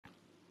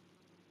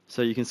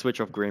So you can switch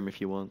off Grim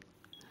if you want.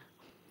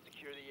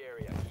 Secure the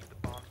area. Keep the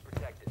bombs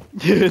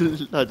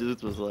protected. I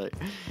just was like,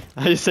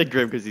 I just said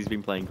Grim because he's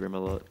been playing Grim a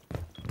lot.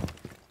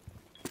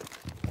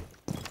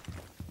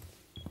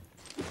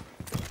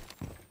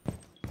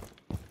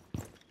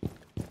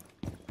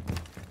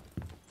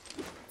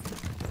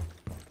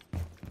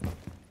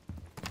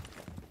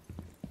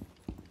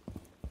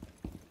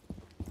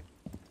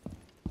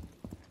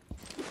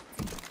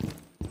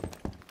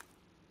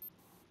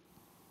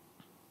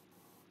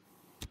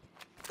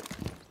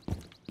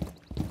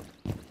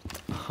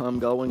 I'm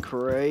going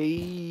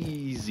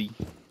crazy.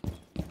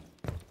 10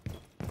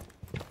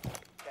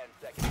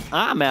 seconds.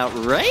 I'm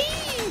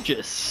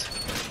outrageous. 5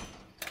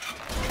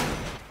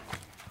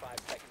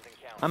 seconds and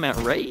count. I'm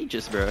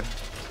outrageous, bro. Bomb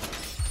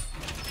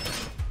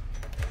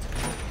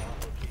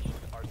locations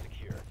are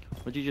secure.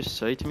 What'd you just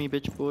say to me,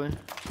 bitch boy?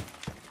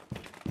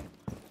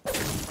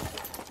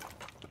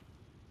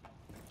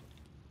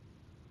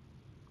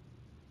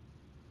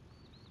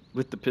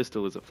 With the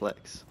pistol as a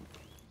flex.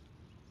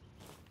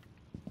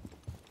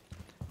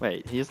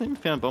 Wait, he hasn't even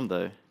found bomb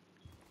though.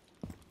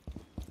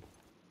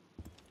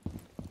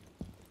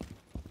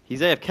 He's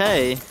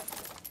AFK.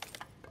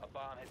 A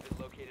bomb has been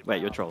located.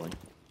 Wait, you're now. trolling.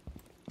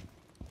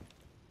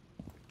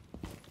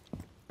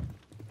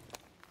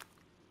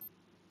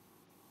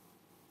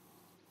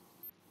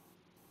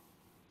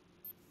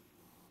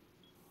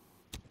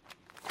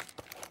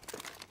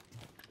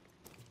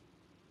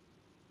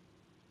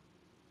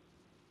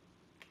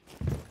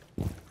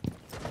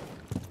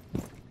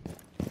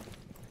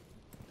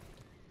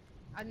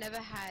 I've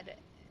never had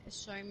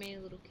so many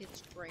little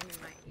kids scream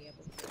in my ear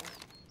before.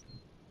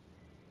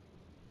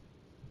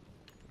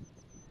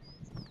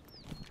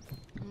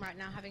 I'm right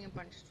now having a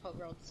bunch of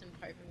 12-year-olds simp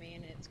over me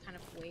and it's kind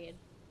of weird.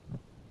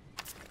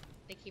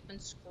 They keep on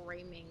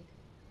screaming.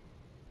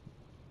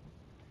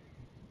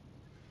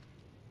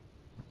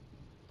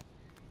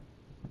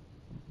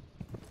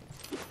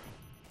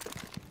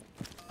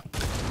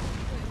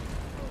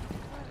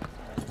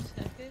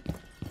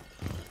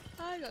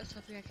 I got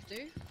something I could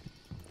do.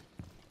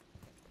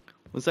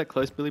 Was that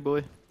close, Billy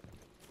boy?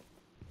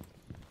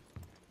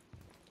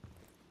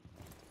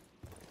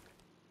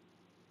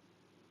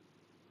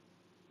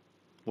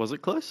 Was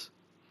it close?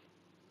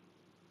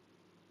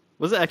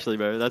 Was it actually,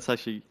 bro? That's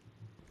actually...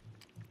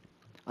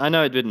 I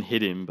know it didn't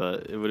hit him,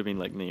 but it would have been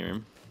like near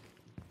him.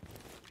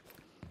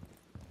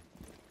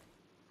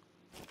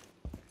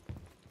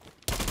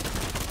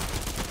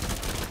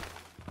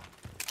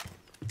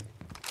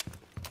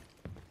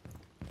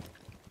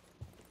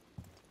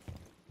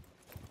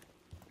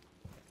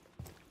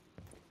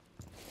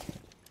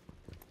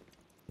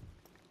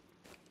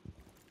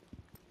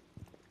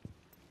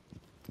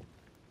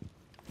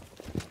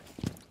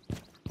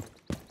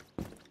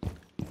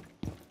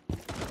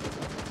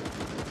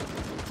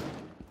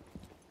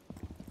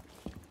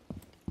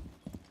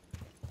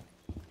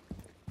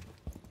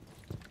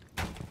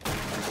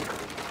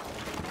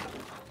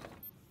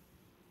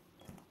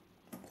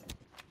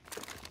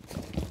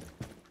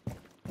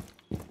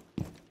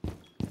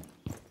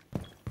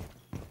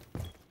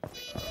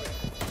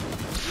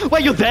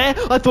 Wait, you're there?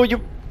 I thought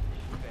you...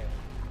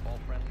 All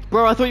friendly.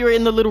 Bro, I thought you were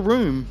in the little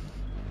room.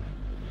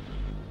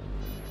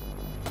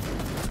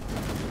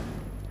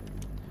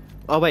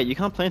 Oh wait, you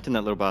can't plant in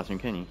that little bathroom,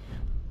 can you?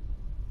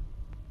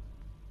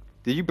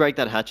 Did you break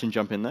that hatch and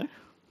jump in there?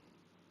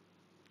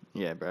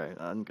 Yeah, bro.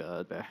 I'm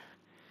God, bro.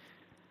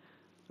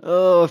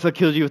 Oh, if I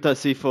killed you with that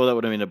C4, that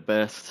would have been the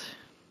best.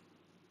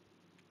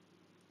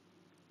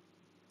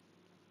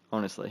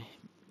 Honestly.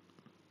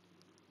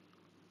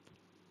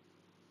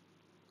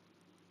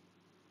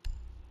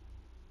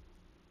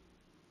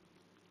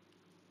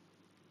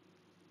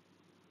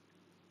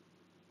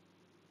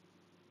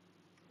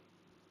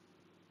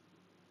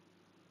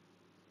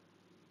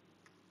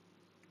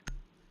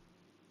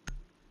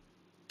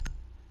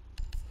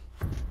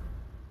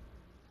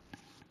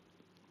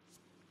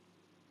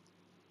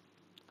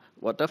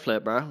 What the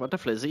flip, bro? What the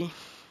flizzy?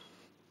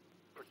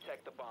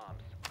 Protect the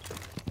bombs.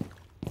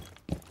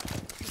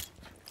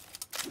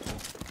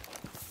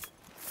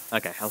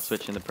 Okay, I'll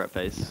switch in the prep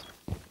phase.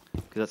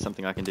 Because that's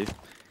something I can do. Be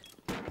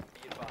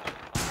advised.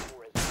 Op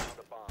 4 has found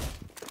a bomb.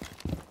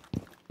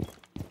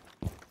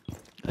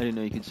 I didn't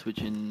know you could switch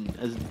in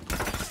as...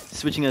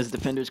 Switching as a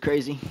defender is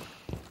crazy.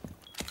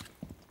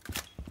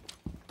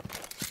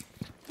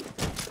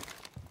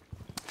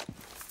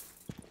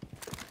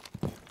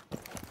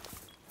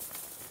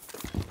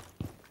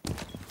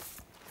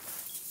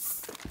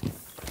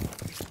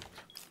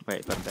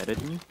 Wait, but I'm better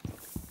than you?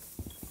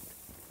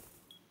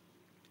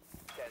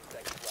 10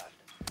 seconds left.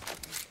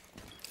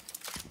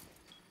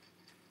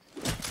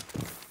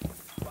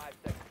 5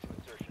 seconds to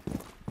insertion.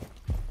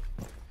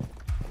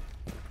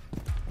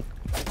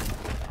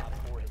 Op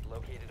 4 has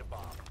located a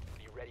bomb.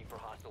 Be ready for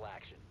hostile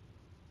action.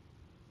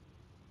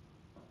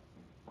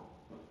 Op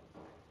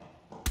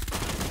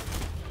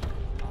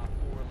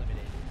 4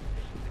 eliminated.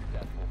 Mission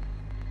successful.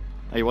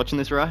 Are you watching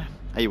this, Rye?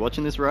 Are you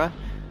watching this, Rye?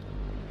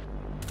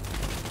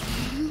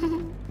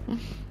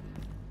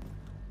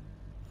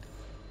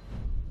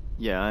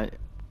 Yeah,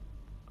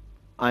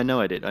 I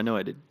know I did. I know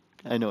I did.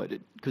 I know I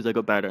did. Because I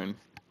got bad aim.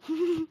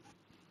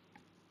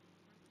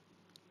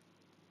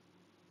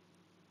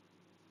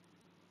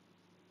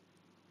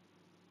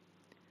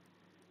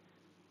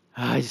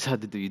 I just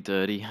had to do you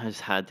dirty. I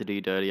just had to do you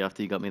dirty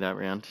after you got me that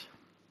round.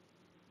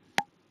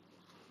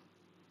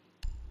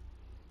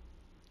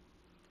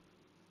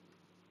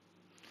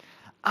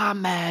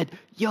 I'm mad.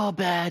 You're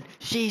bad.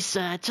 She's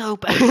sad. So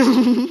bad.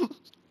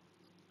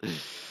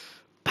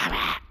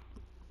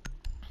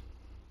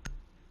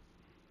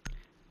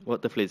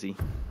 What the flizzy?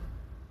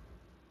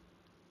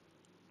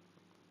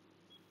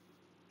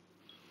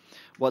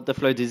 What the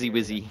flow dizzy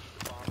wizzy?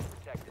 Bomb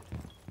protected.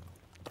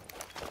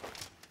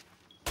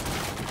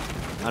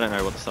 I don't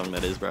know what the song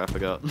that is, bro. I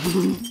forgot.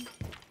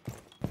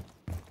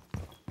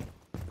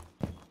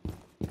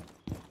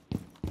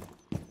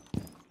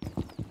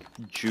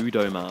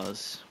 Judo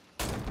Mars.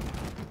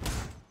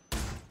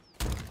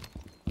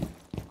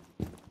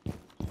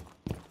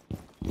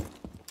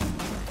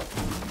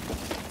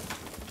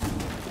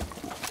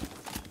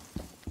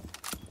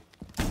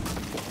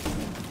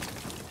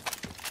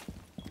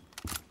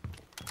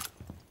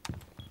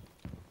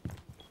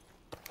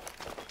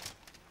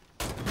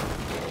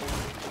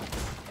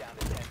 Down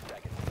to 10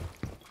 seconds.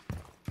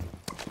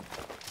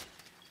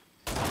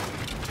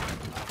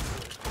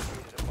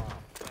 Created a bomb.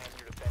 Plan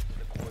your defenses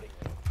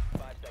accordingly.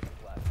 5 seconds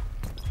left.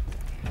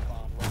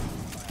 Bomb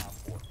located by Op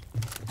 4.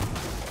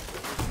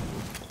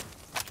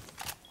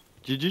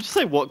 Did you just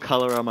say what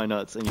color are my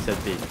nuts? And you said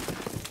big.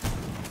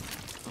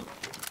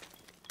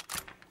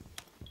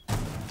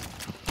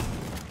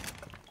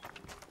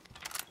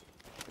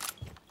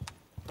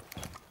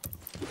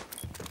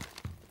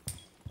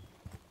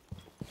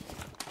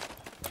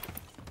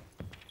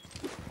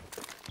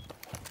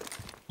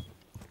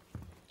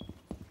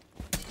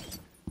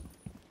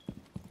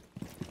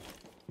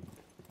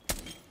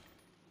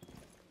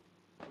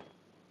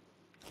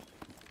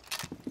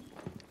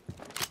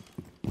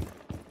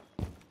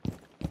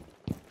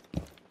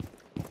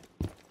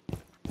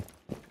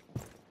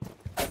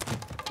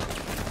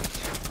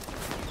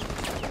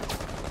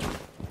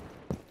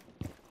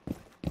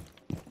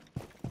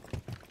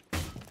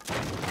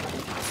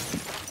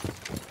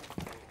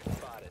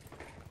 Spotted.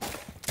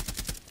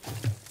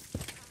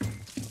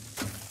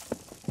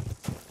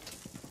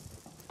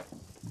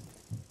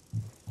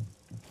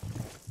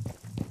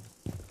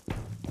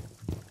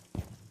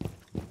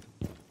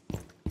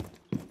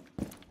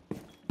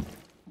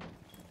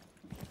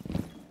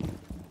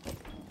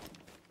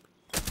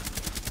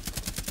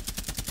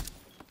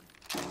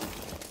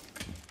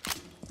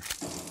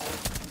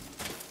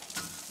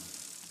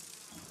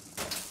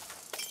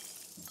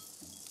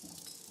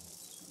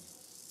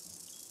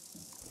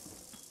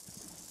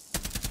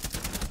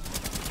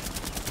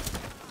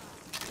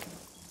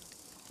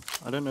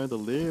 I don't know the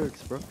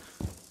lyrics, bro.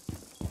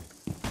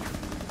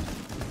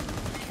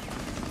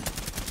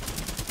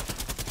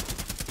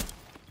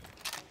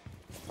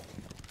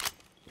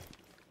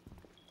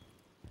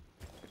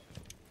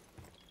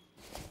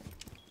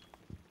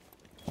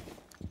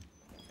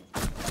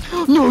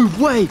 No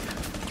way!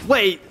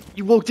 Wait,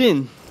 you walked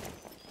in.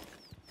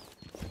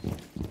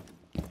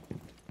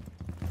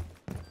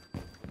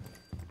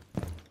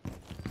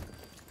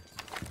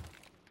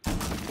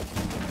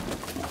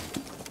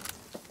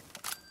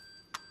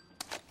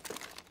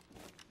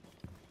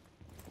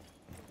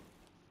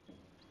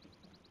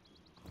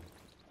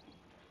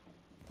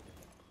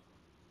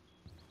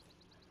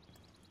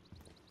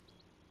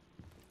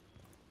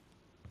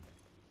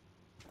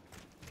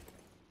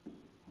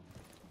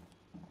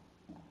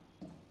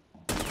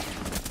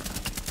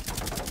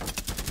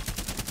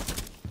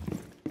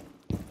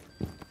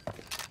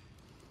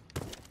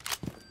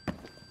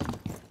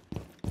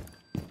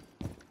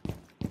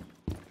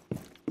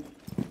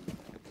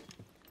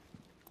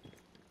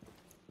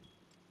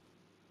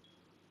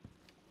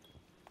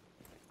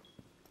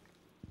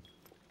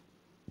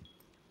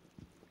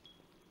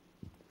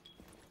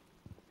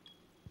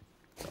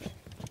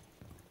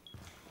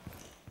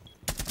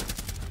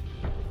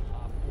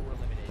 Op 4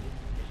 eliminated.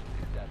 Mission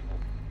successful.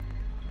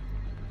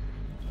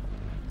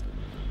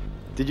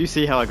 Did you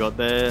see how I got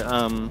there,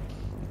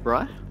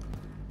 Bri?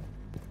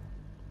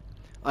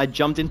 I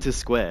jumped into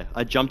square.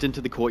 I jumped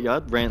into the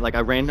courtyard,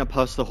 I ran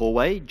across the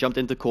hallway, jumped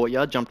into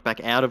courtyard, jumped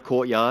back out of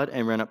courtyard,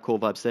 and ran up core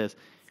vibe stairs.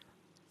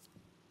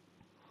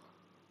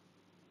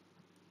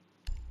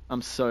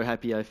 I'm so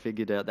happy I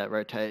figured out that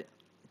rotate,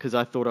 because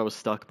I thought I was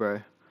stuck,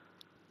 bro.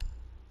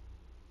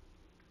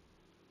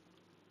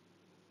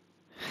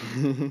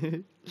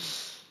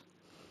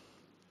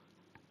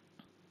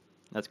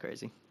 That's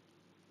crazy.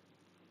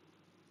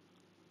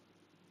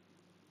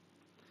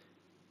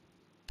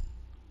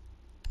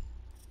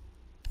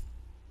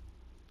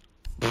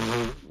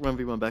 One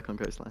v one back on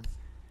coastline.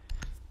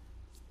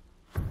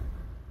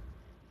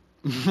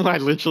 I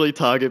literally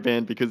target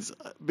banned because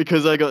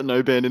I got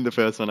no ban in the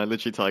first one. I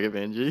literally target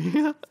banned you. Use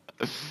your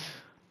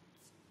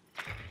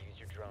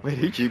drone. Wait,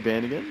 who'd you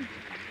ban again?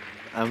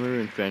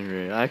 Amaru and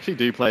Fenrir. I actually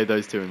do play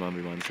those two in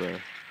 1v1, so.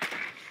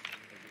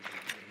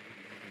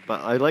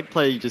 But I like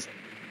play just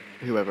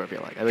whoever I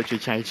feel like. I literally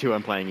change who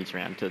I'm playing each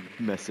round to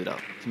mess it up,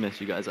 to mess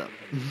you guys up.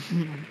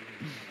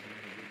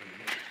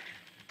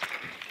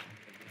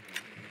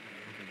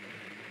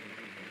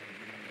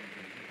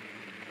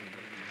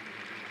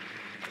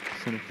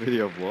 Send a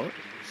video of what?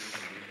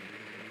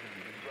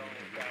 Drone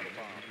has found a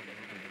bomb.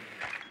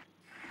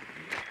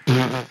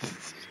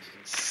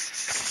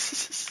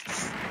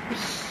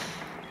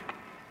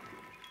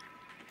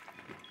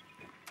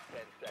 10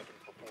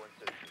 seconds before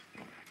insertion.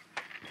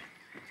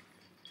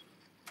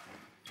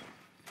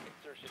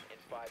 Insertion in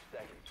 5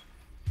 seconds.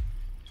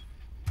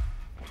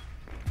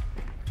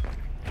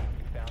 You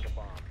found a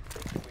bomb.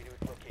 Make your way to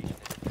its location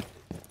and defuse it.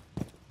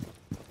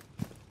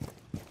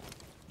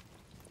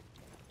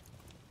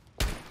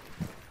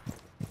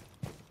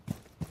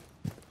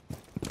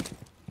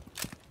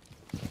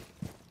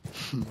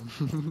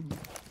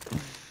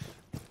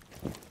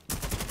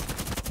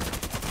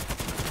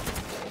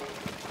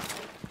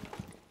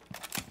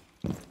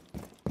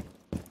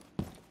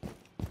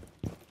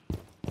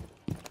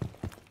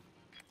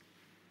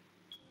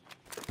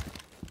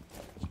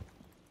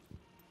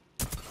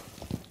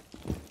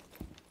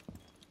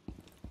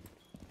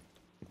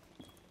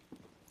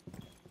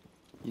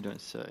 You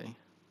don't say.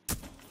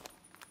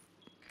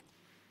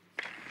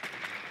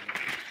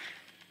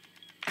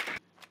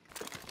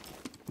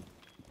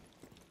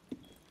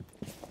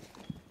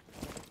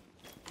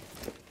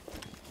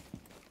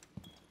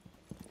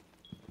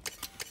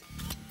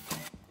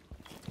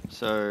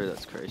 So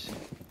that's crazy.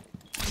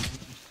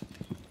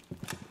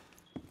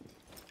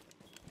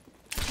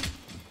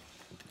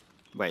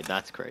 Wait,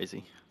 that's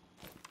crazy.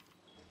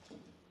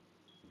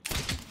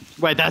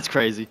 Wait, that's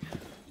crazy.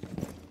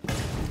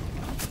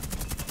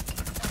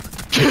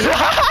 No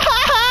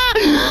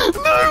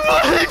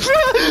way, bro!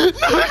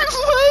 No way,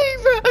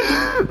 bro!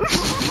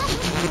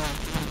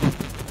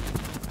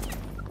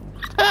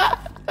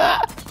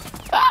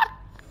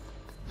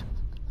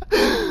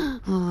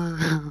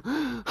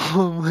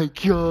 Oh my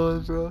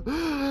god, bro.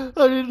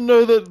 I didn't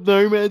know that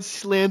Nomad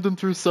slammed him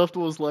through soft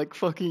walls like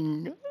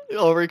fucking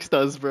Oryx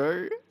does,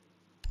 bro.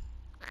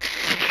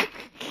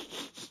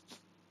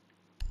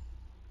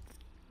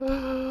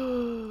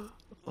 Oh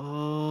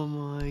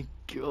my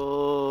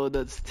god,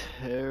 that's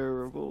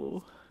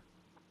terrible.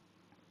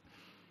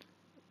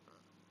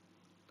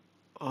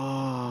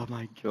 Oh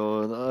my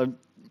god,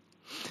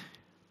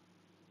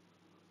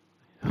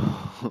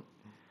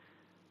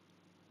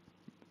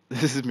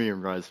 This is me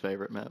and Rye's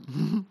favorite map.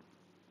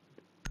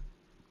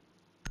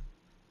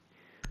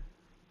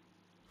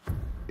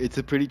 It's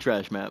a pretty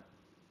trash map,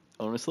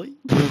 honestly.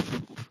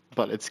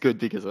 But it's good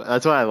because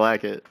that's why I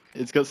like it.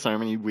 It's got so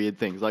many weird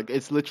things. Like,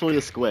 it's literally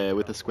a square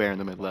with a square in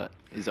the middle that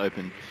is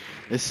open.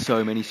 There's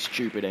so many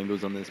stupid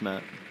angles on this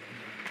map.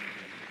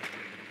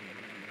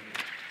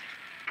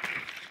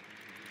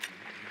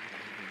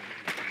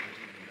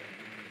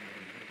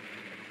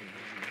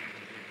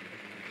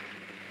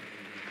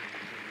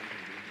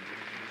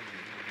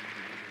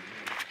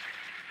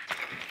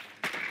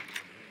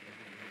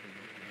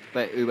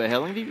 Wait, Ube, how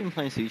long have you been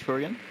playing Siege for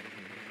again?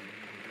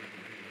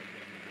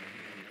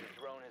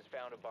 Drone has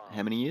found a bomb.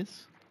 How many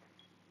years?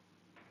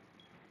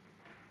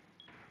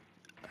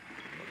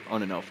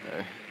 On and off,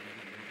 though.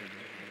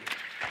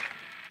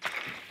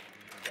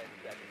 10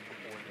 seconds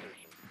before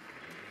insertion.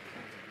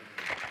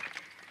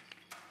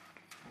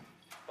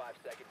 5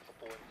 seconds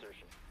before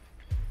insertion.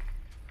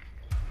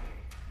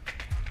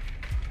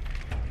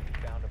 You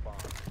found a bomb.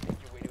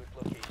 Make your way to its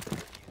location and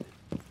defuse it.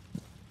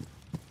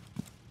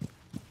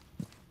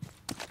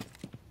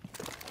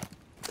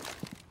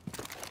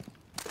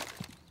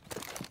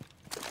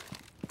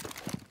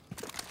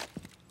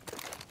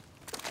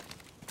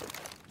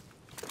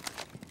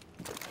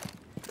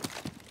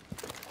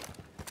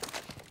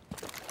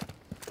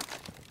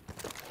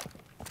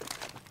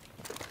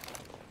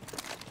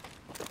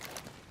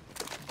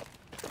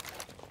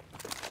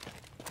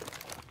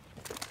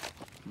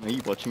 Are you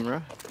watching,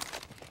 Ra?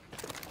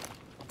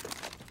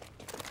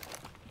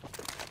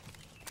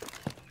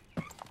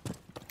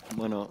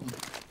 Why not?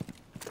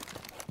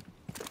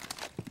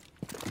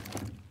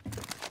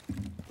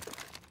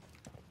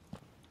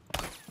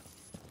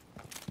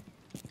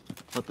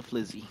 What the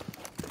flizzy?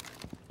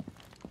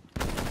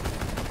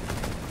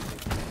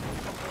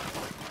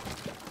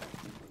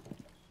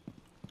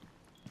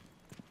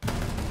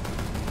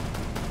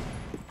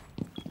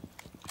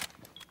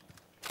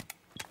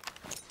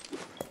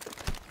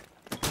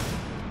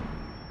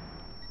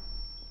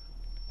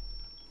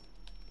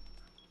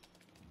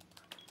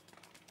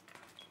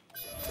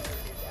 Is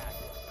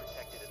active.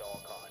 Protected at all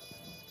costs.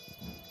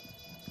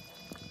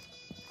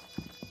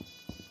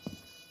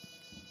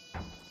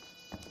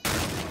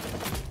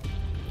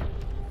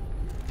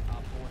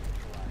 Op 4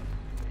 neutralized.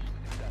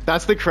 Mission successful.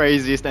 That's the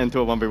craziest end to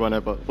a 1v1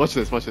 ever. Watch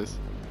this, watch this.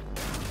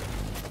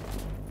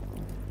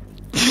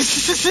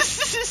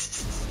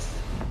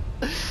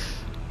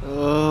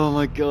 Oh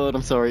my god,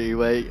 I'm sorry,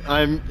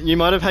 Uwe. You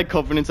might have had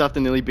confidence after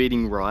nearly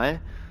beating Rye,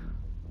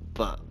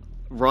 but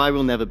Rye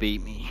will never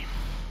beat me.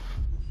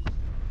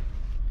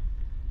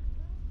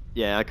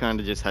 Yeah, I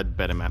kinda just had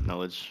better map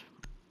knowledge.